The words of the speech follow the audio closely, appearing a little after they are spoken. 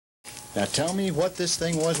Now tell me what this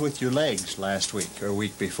thing was with your legs last week or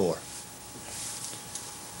week before.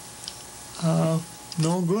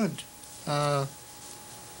 No good.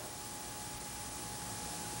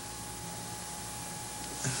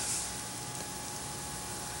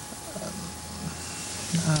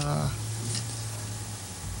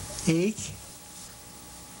 Ache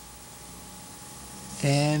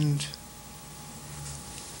and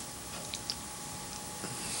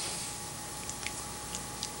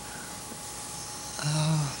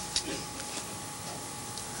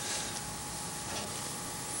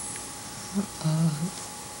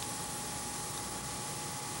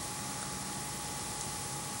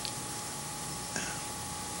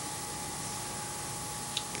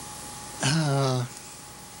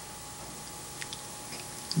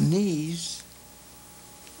knees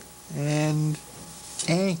and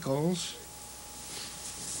ankles.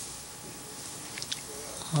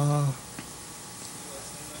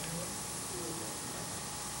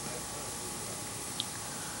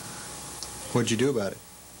 What'd you do about it?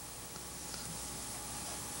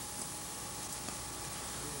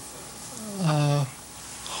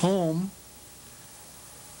 Home,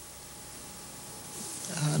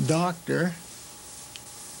 doctor,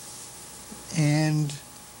 and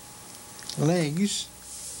legs.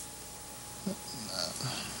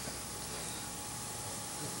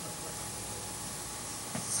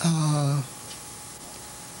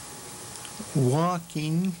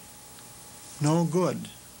 Walking, no good.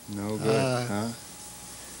 No good, huh?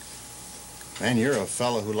 Man, you're a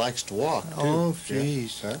fellow who likes to walk, too. Oh,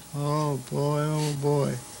 jeez. Huh? Oh, boy, oh,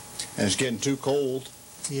 boy. And it's getting too cold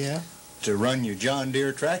Yeah, to run your John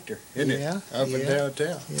Deere tractor, isn't Yeah, it? Up and yeah.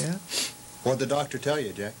 downtown. yeah. What'd the doctor tell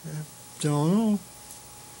you, Jack? Don't know.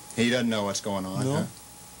 He doesn't know what's going on, No. huh?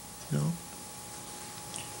 No.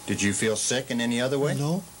 Did you feel sick in any other way?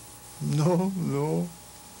 No. No.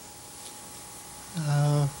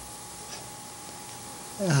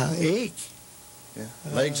 Ache. Yeah.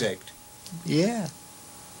 Legs ached. Yeah.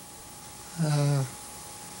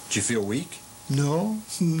 Did you feel weak? No.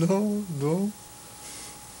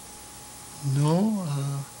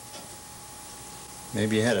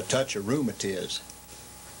 Maybe you had a touch of rheumatiz.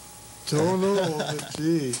 Don't know.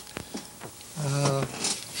 Gee.